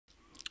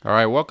All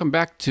right, welcome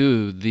back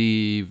to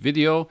the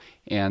video,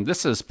 and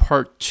this is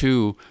part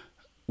 2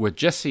 with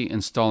Jesse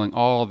installing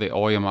all the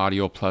OEM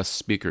Audio Plus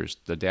speakers,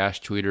 the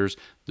dash tweeters,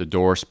 the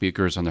door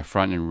speakers on the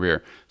front and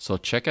rear. So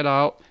check it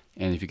out,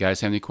 and if you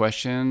guys have any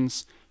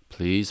questions,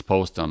 please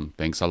post them.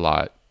 Thanks a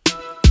lot.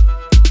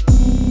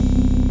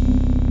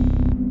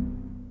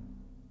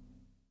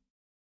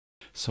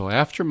 So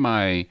after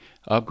my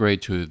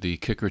upgrade to the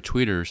Kicker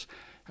tweeters,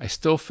 I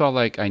still felt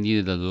like I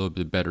needed a little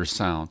bit better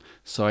sound.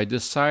 So I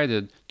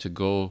decided to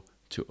go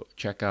to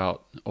check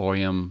out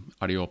OEM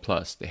Audio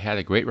Plus. They had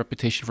a great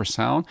reputation for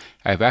sound.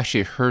 I've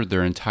actually heard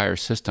their entire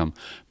system,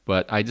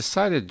 but I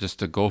decided just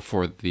to go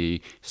for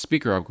the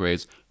speaker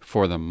upgrades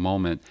for the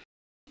moment.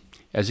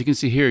 As you can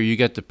see here, you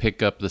get to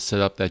pick up the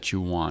setup that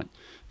you want.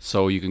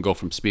 So you can go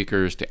from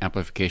speakers to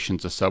amplification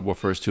to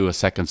subwoofers to a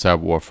second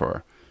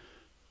subwoofer.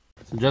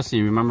 So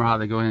Jesse, remember how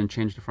they go ahead and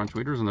change the front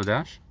tweeters on the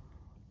dash?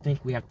 I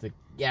think we have to,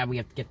 we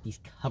have to get these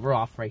cover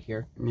off right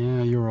here.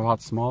 Yeah, you were a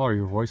lot smaller.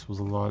 Your voice was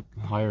a lot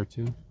higher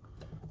too.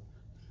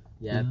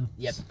 Yeah,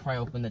 you have to pry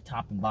open the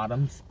top and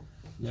bottoms.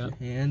 Yeah. Your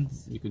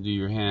hands. You could do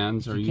your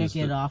hands, or you can't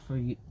get it off, or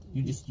you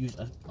just use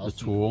a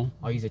tool.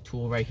 I'll use a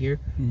tool right here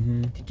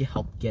to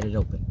help get it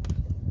open.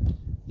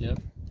 Yep.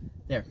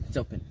 There, it's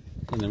open.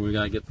 And then we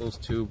gotta get those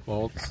two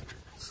bolts.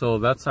 So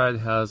that side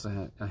has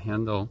a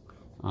handle.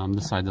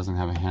 This side doesn't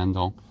have a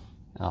handle.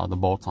 The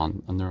bolt's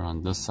on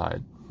this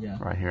side. Yeah.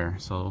 Right here.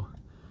 So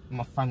I'm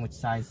gonna find which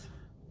size.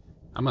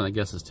 I'm gonna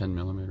guess it's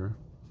 10mm.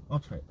 I'll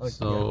try.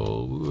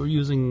 So we're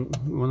using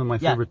one of my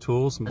favorite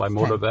tools by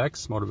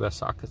Motiv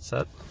socket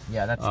set.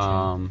 Yeah, that's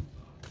 10.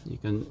 You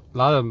can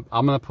I'm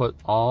gonna put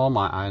all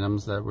my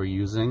items that we're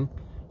using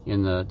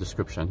in the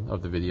description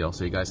of the video,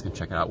 so you guys can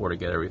check out where to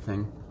get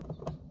everything.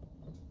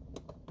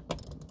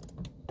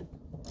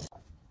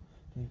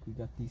 I think we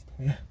got these.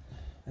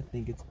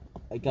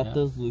 I got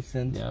those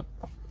loosened. Yep.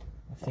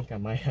 I think I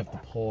might have to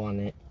pull on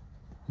it.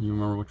 You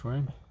remember which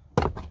way?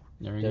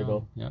 There you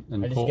go. Yep.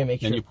 And just gotta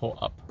make sure. Then you pull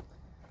up.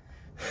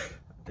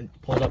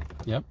 Pull it up.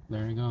 Yep.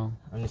 There you go.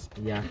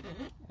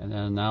 And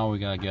then now we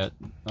gotta get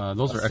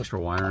those are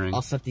extra wiring.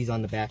 I'll set these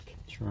on the back.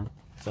 Sure.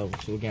 So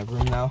we have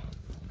room now.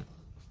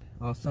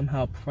 I'll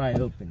somehow pry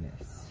open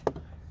this.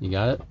 You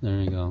got it?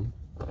 There you go.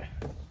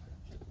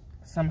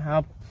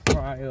 Somehow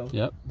pry open.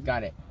 Yep.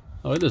 Got it.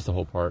 Oh, it is the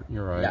whole part.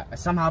 You're right. Yeah.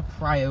 Somehow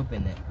pry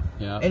open it.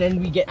 Yeah. And then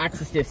we get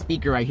access to the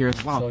speaker right here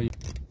as well. So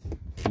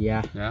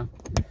yeah. Yeah.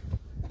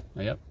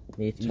 Yep.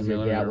 It's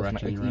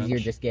easier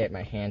just get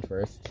my hand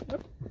first.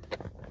 Yep.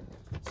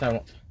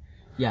 So,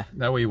 yeah.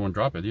 That way you won't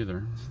drop it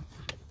either.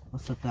 I'll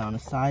set that on the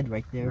side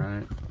right there.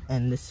 Right.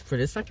 And this for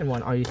the second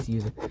one, I'll use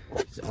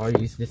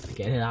this to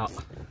get it out.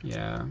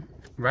 Yeah.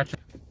 Ratchet.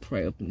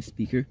 Pry open the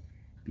speaker.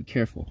 Be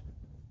careful.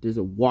 There's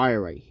a wire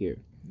right here.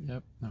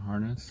 Yep. The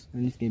harness.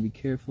 I'm just gonna be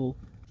careful.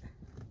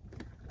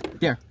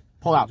 There.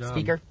 Pull out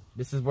speaker.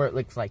 This is where it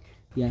looks like.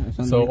 Yeah.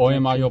 So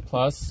OEM Audio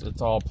Plus,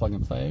 it's all plug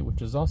and play,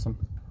 which is awesome.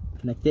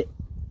 Connect it.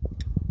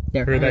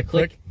 There. Hear that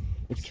click?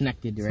 It's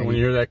connected right. So when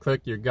you hear that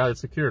click, you got it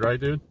secured, right,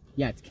 dude?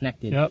 Yeah, it's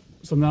connected. Yep.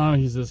 So now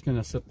he's just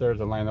gonna sit there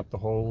to line up the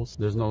holes.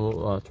 There's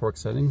no torque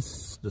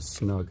settings, just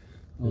snug.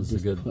 I'll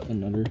just put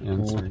another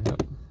hole.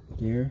 Yep.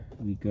 There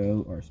we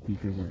go. Our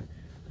speakers are.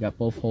 We got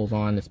both holes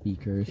on the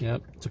speakers.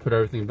 Yep. To put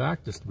everything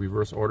back, just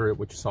reverse order it,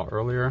 which you saw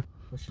earlier.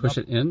 Push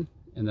it in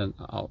and then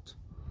out.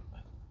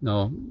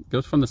 No,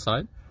 goes from the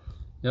side.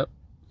 Yep.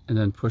 And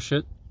then push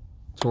it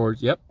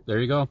towards. Yep. There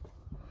you go.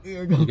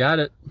 There you go. You got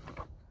it.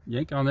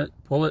 Yank on it.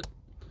 Pull it.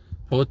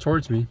 Pull it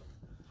towards me.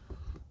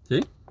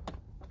 See?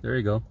 There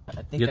you go.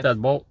 Get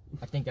that bolt.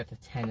 I think that's a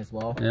 10 as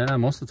well. Yeah,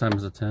 most of the time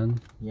it's a 10.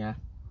 Yeah.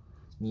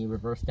 Me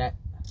reverse that.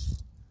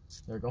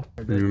 There we go.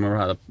 Do you remember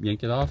how to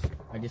yank it off?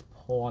 I just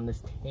pull on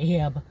this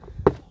tab.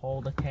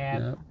 Hold the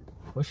tab. Yep.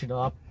 Push it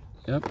up.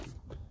 Yep.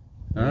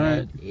 All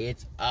right.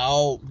 It's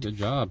out. Good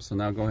job. So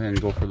now go ahead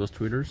and go for those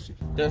tweeters.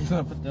 There's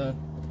gonna put the.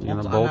 You're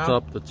gonna bolt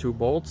up the 2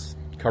 bolts.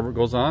 Cover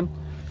goes on.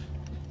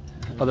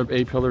 Other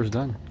A pillar's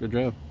done. Good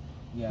job.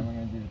 Yeah, we're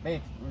gonna do the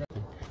base.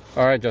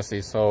 All right,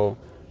 Jesse. So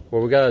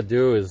what we gotta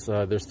do is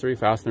there's 3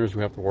 fasteners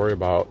we have to worry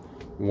about.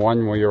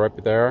 One where you're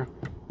right there.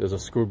 There's a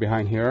screw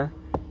behind here,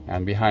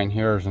 and behind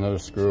here is another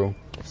screw.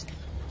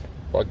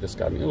 Bug just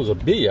got me. It was a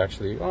B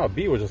actually. Oh, a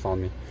B was just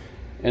on me.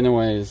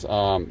 Anyways,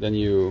 then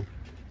you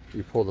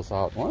pull this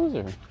out. What is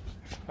there? What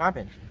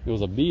happened? It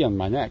was a B on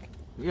my neck.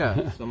 Yeah.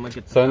 So I'm gonna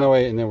get. So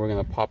anyway, and then we're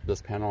gonna pop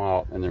this panel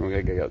out, and then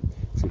we're gonna get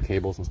some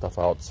cables and stuff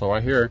out. So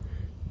right here,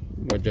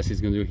 what Jesse's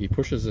gonna do, he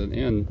pushes it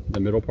in the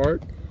middle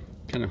part,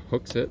 kind of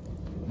hooks it,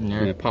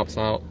 and it pops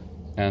out,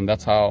 and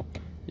that's how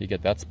you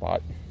get that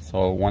spot.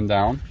 So one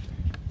down.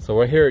 So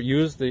right here,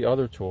 use the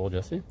other tool,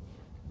 Jesse,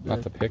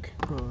 not the pick.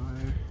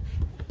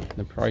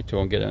 The pry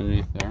tool and get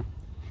underneath there.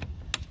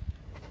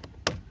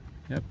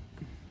 Yep.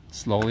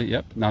 Slowly.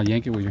 Yep. Now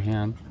yank it with your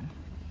hand.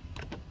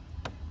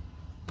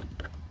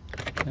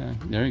 Yeah,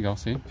 there you go.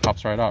 See,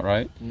 pops right out,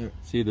 right? Yep.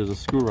 See, there's a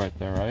screw right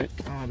there, right?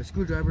 Oh, the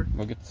screwdriver.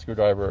 Go get the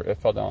screwdriver. It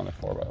fell down on the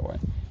floor, by the way.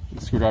 The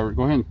screwdriver.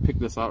 Go ahead and pick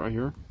this out right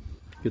here.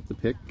 Get the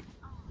pick.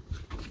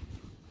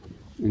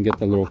 and get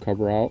the little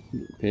cover out.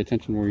 Pay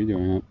attention where you're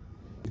doing it.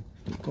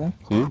 Okay.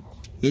 See?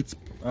 It's,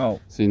 oh.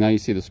 See, now you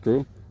see the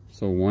screw?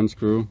 So 1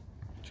 screw,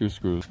 2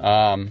 screws.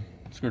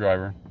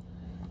 Screwdriver.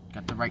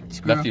 Got the right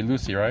screw. Lefty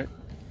loosey, right?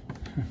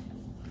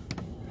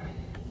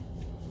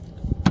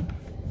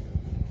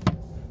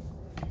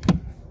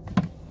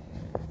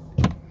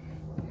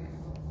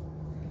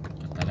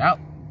 Get that out.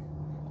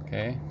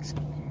 Okay.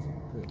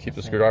 Keep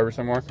the screwdriver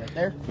somewhere. Right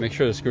there. Make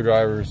sure the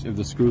screwdrivers, if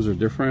the screws are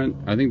different,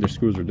 I think the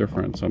screws are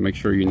different, so make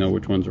sure you know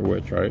which ones are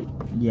which, right?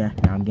 Yeah,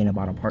 now I'm getting a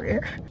bottom part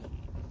here.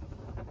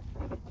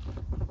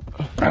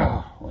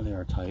 Oh, well, they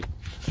are tight.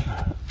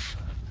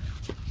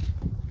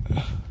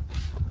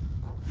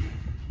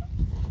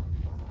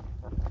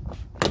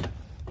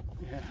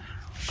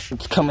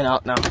 It's coming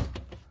out now.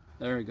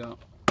 There we go.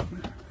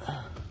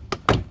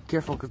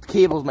 Careful, because the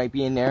cables might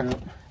be in there.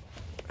 Yep.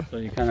 So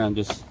you kind of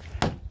just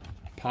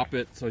pop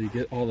it so you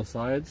get all the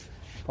sides.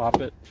 Pop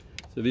it.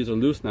 So these are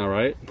loose now,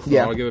 right? So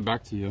yeah. I'll give it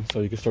back to you so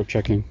you can start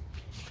checking.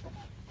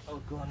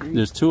 Oh,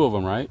 there's 2 of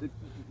them, right?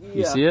 Yeah.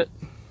 You see it?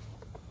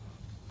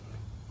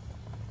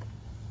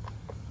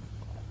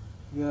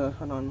 Yeah,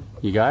 hold on.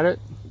 You got it?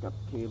 Got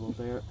the cable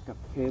there. Got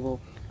the cable.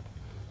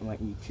 I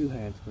might need 2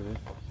 hands for this.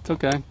 It's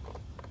okay.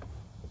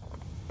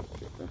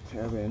 Get the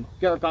tab in.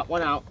 Got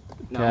one out.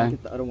 Now Okay. I'll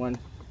get the other one.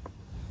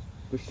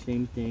 Push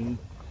same thing.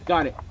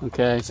 Got it.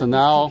 Okay, so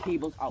now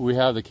we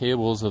have the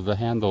cables of the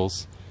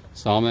handles.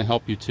 So I'm gonna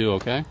help you too,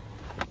 okay?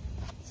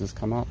 Does this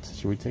come out?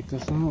 Should we take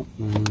this out?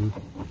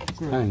 It's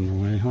kind of in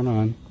the way. Hold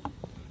on.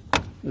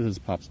 This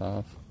pops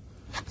off.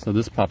 So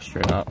this pops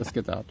straight out. Let's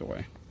get that out the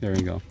way. There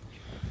you go.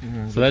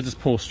 So that just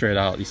pulls straight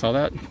out. You saw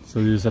that? So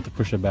you just have to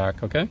push it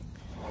back, okay?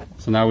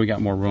 So now we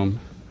got more room.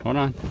 Hold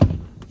on.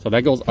 So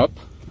that goes up.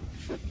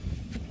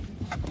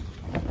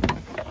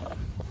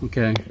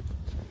 Okay.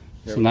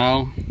 So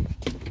now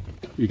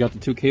you got the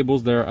 2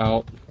 cables there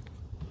out.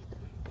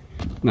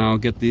 Now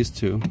get these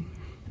 2.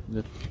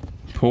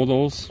 Pull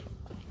those.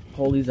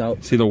 Pull these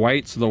out. See the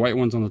white? So the white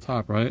one's on the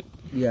top, right?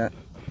 Yeah.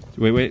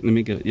 Wait, let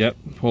me get it. Yep.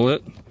 Pull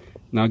it.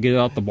 Now get it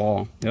out the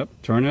ball. Yep.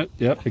 Turn it.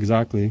 Yep.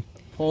 Exactly.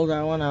 Pull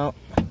that one out.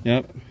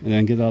 Yep. And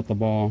then get out the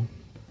ball.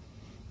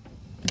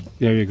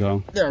 There you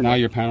go. There now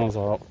your panel's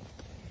out.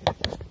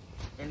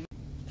 And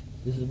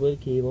this is where the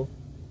cable.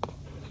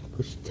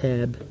 Push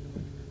tab.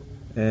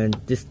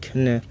 And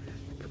disconnect.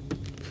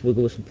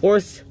 Wiggle with some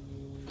force.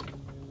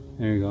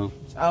 There you go.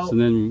 Out. So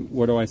then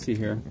what do I see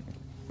here?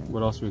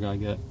 What else we gotta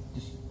get?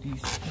 Just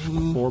these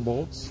 4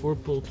 bolts. 4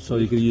 bolts. So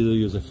you can either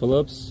use a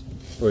Phillips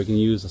or you can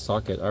use a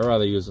socket. I'd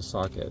rather use a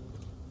socket.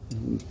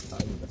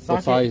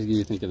 What size do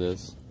you think it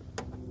is?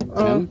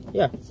 10?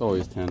 Yeah. It's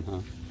always 10, huh?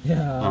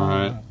 Yeah.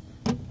 Alright.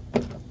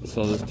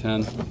 So there's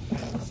 10.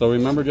 So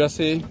remember,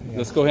 Jesse,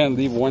 let's go ahead and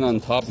leave one on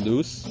top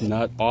loose,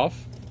 not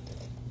off.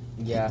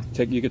 Yeah.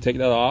 You can take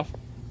that off.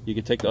 You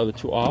can take the other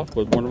 2 off,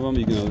 but one of them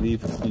you're going to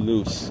leave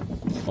loose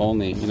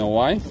only. You know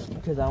why?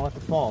 Because I want it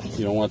to fall.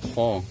 You don't want it to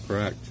fall,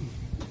 correct.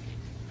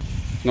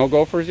 No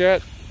gophers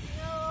yet?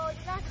 No,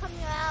 it's not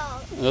coming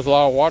out. There's a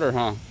lot of water,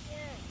 huh? Yeah.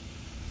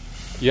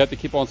 You have to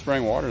keep on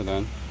spraying water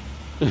then.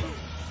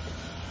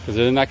 Because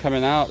they're not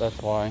coming out, that's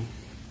why.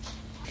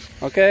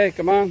 Okay,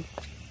 come on.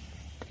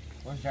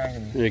 What's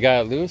dragging me? You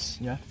got it loose?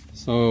 Yeah.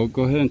 So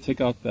go ahead and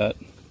take out that.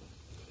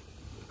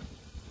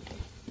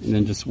 And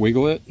then just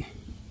wiggle it.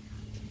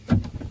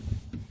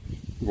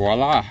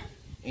 Voila.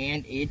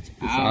 And it's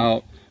It's out.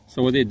 out.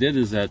 So what they did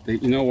is that,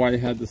 you know why they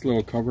had this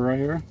little cover right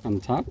here on the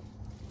top?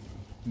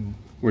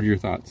 What are your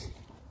thoughts?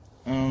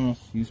 I don't know if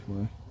it's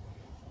useful.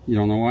 You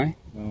don't know why?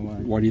 No, why?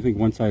 Why do you think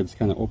one side's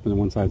kind of open and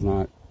one side's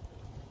not?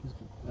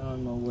 I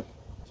don't know what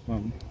it's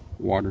from.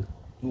 Water.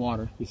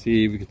 Water. You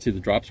see, we can see the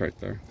drops right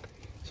there.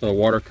 So the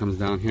water comes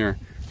down here.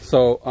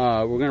 So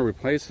we're going to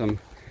replace them.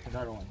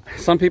 Another one.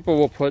 Some people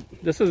will put,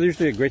 this is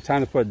usually a great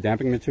time to put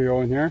damping material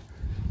in here.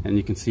 And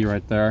you can see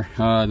right there,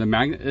 the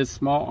magnet is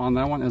small on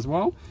that one as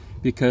well,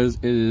 because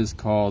it is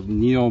called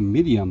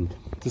neo-medium.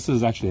 This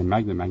is actually a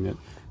magnet,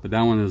 but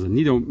that one is a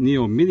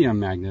neo-medium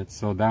magnet.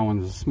 So that one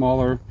is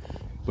smaller,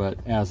 but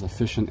as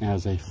efficient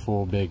as a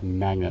full big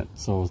magnet.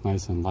 So it's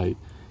nice and light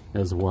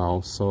as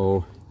well.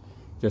 So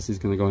Jesse's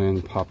gonna go in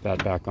and pop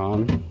that back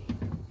on.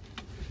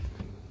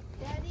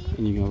 Daddy?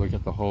 And you're gonna look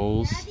at the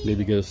holes, Daddy?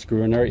 maybe get a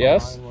screw in there.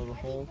 Yes?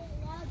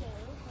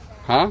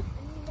 Huh?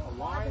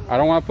 I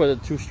don't want to put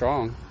it too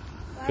strong,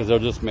 because they'll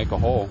just make a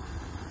hole.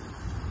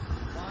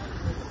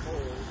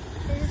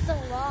 This is so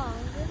long.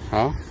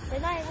 Huh? They're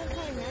not even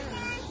coming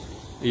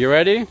out. You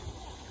ready?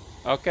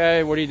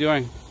 Okay, what are you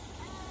doing?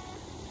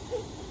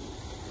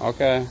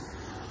 Okay.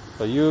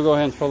 So you go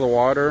ahead and fill the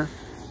water.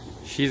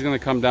 She's going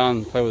to come down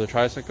and play with the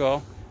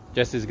tricycle.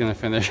 Jesse's going to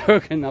finish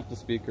hooking up the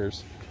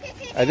speakers.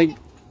 I think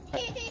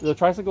the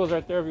tricycle is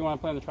right there if you want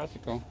to play on the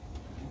tricycle.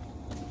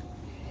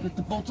 Put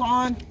the bolts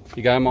on.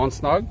 You got them on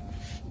snug?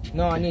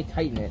 No, I need to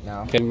tighten it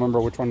now. Can't remember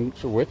which one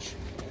to which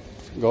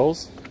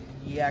goes?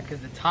 Yeah, because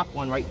the top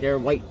one right there,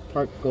 white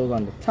part goes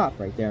on the top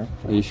right there.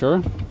 Are you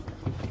sure?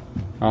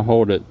 I'll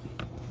hold it.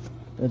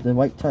 The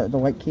white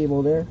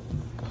cable there.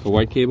 The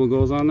white cable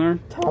goes on there?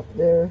 Top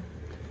there.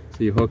 So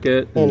So you hook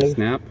it and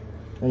snap.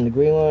 And the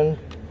green one.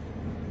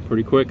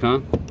 Pretty quick, huh?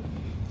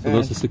 So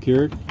those are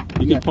secured.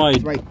 You could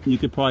probably you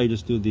could probably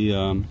just do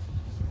the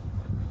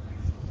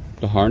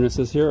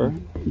harnesses here. Or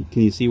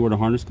can you see where the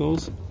harness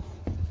goes? Do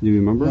you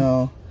remember?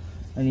 No,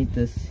 I need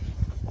this.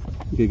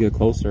 You could get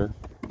closer.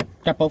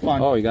 Got both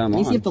on. Oh, you got them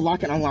on. Let me see if the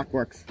lock and unlock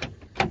works.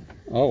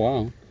 Oh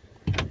wow.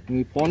 When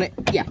you pull on it,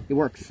 yeah, it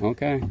works.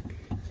 Okay.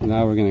 So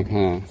now we're gonna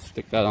kind of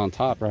stick that on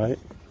top, right?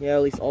 Yeah,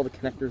 at least all the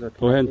connectors are connected.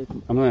 Go ahead.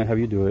 I'm gonna have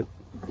you do it.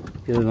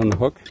 Get it on the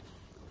hook.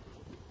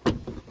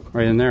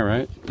 Right in there,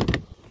 right?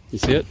 You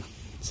see it?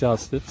 See how it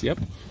sits? Yep.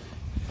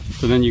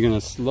 So then you're gonna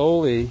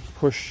slowly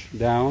push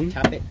down.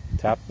 Tap it.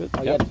 Tap it.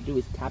 All you have to do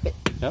is tap it.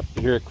 Yep.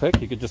 You hear it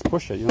click, you could just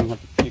push it. You don't have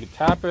to. You could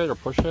tap it or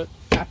push it.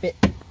 Tap it.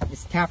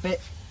 Just tap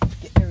it.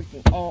 Get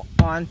everything all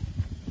on.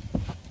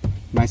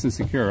 Nice and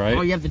secure, right?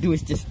 All you have to do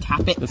is just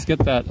tap it. Let's get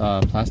that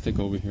plastic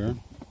over here.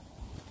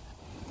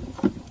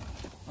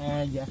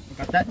 Yeah, I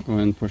got that. Go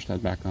ahead and push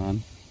that back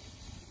on.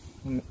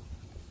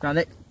 Got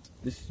it.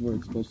 This is where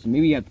it's supposed to.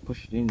 Maybe you have to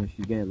push it in if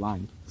you get it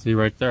lined. See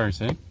right there,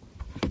 see?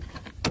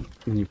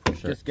 When you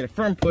push it. Just get a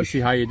firm push. You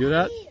see how you do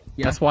that?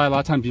 Yeah. That's why a lot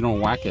of times you don't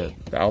whack it.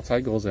 The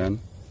outside goes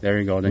in. There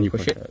you go. Then you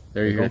push it.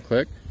 There you go.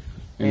 Click.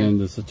 And then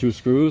there's the 2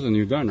 screws and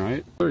you're done,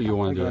 right? Or you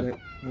want to do it?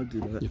 I'll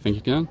do that. You think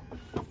you can?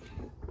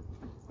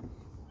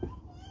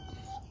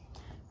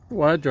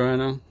 What,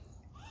 Joanna?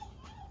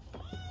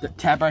 The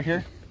tab right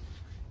here.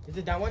 Is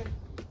it that one?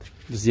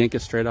 Just yank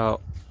it straight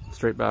out.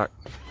 Straight back.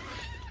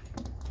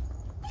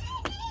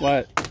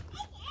 What?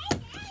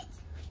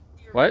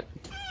 What?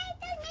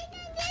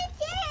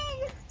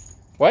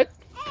 What?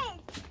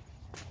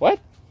 What?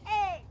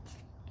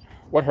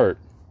 What hurt?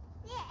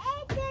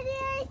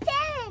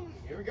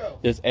 Here we go.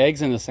 There's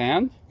eggs in the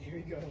sand? Here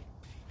we go.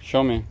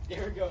 Show me.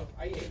 There we go.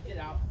 I yanked it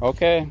out.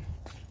 Okay.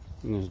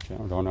 And there's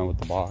Jonah with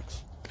the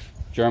box.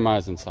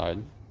 Jeremiah's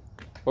inside.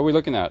 What are we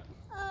looking at?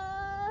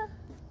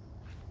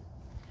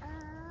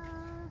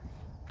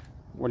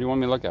 What do you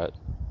want me to look at?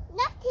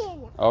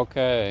 Nothing.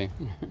 Okay.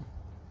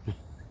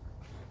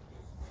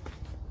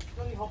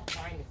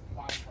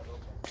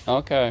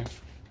 Okay.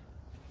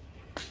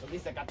 At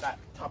least I got that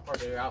top part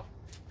there out.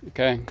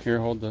 Okay, here,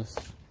 hold this.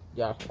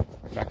 Yeah.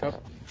 Back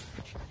up.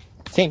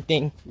 Same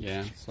thing.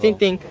 Yeah. So Same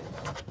thing.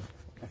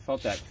 I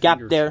felt that Gap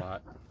finger there.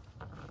 spot.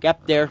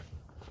 Gap there.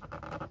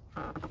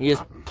 You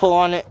just pull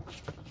on it.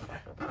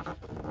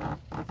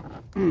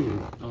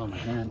 Oh my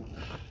hand.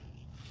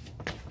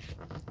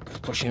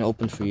 Pushing it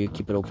open for you.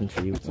 Keep it open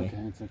for you. It's okay.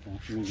 It's okay.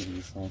 Let me get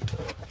this side.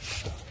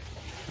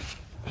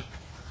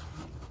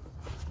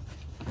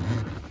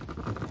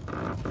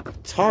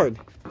 It's hard.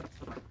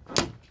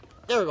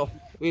 There we go.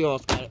 We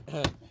almost got it.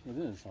 It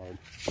is hard.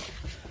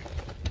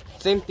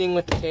 Same thing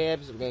with the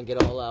tabs. We're gonna get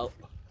it all out.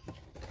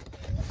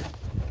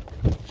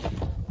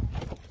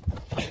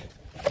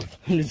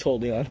 I'm just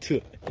holding on to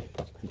it.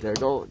 There we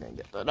go. We're gonna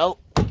get that out.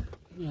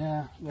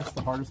 Yeah, that's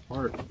the hardest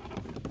part.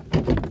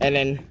 And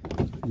then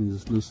You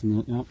just loosen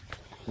it. Yep.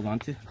 hold on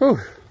to. Whew.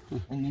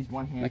 And use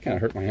one hand. That kind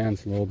of hurt my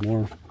hands a little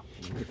more.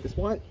 Get this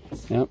one.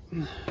 Yep.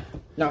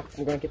 Now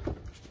we're gonna get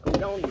go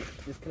down.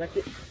 Disconnect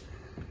it.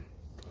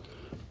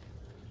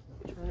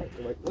 Turn it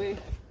the right way.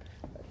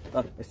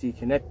 I see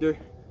connector.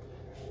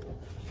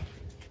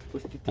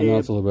 Push the tab. I know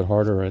it's a little bit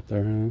harder right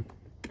there, huh?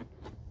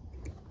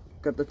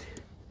 Got the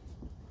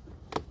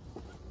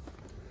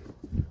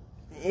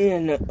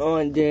and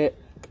on that.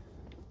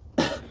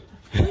 You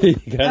got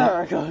it?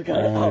 There we go,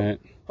 got it. All right.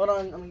 Hold on,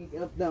 I'm gonna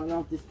get up now.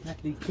 Now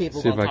disconnect the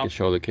cable. See if I can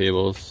show the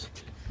cables.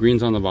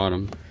 Green's on the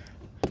bottom.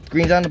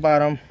 Green's on the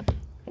bottom.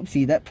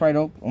 See that pried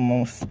up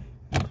almost.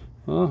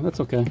 Oh, that's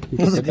okay. You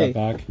can put that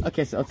back.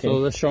 Okay, so So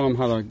let's show them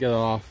how to get it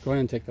off. Go ahead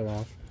and take that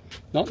off.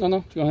 No.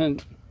 Go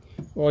ahead.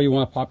 Oh, you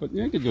want to pop it?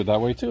 You can do it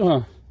that way too,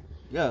 huh?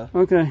 Yeah.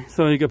 Okay,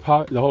 so you could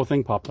pop the whole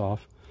thing popped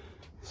off.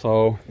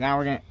 So Now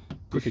we're gonna.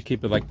 you could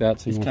keep it like that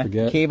so you won't Disconnect the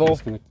forget. cable.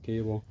 Disconnect the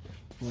cable.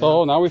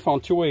 So now we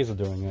found 2 ways of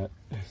doing it.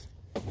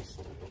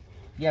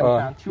 Yeah, we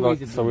found 2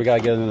 ways. So we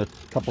gotta get another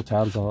couple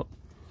tabs out.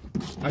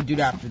 I'll do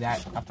that after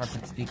that. After I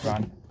put the speaker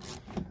on.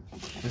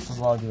 This is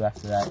what I'll do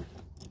after that.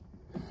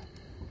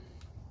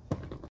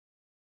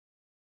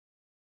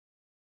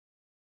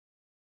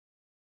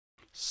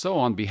 So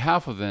on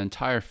behalf of the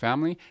entire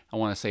family, I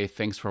want to say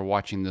thanks for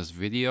watching this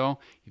video.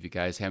 If you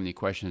guys have any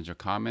questions or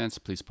comments,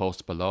 please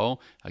post below.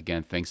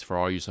 Again, thanks for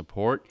all your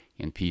support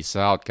and peace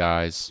out,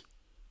 guys.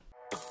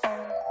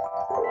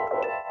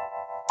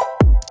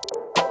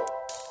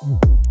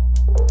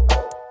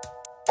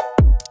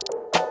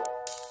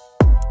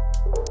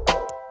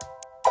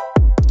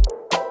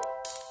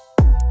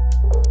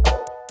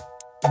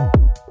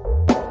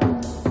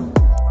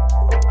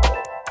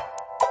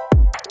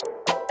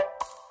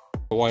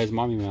 Why is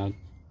mommy mad?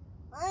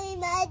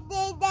 I'm at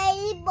the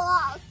daddy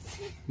box.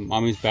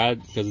 Mommy's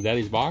bad because of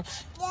daddy's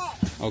box?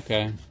 Yes.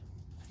 Okay.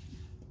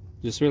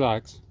 Just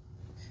relax.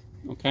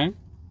 Okay?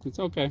 It's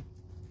okay.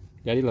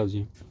 Daddy loves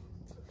you.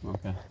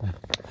 Okay.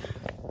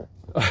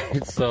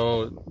 Alright,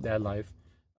 so dad life.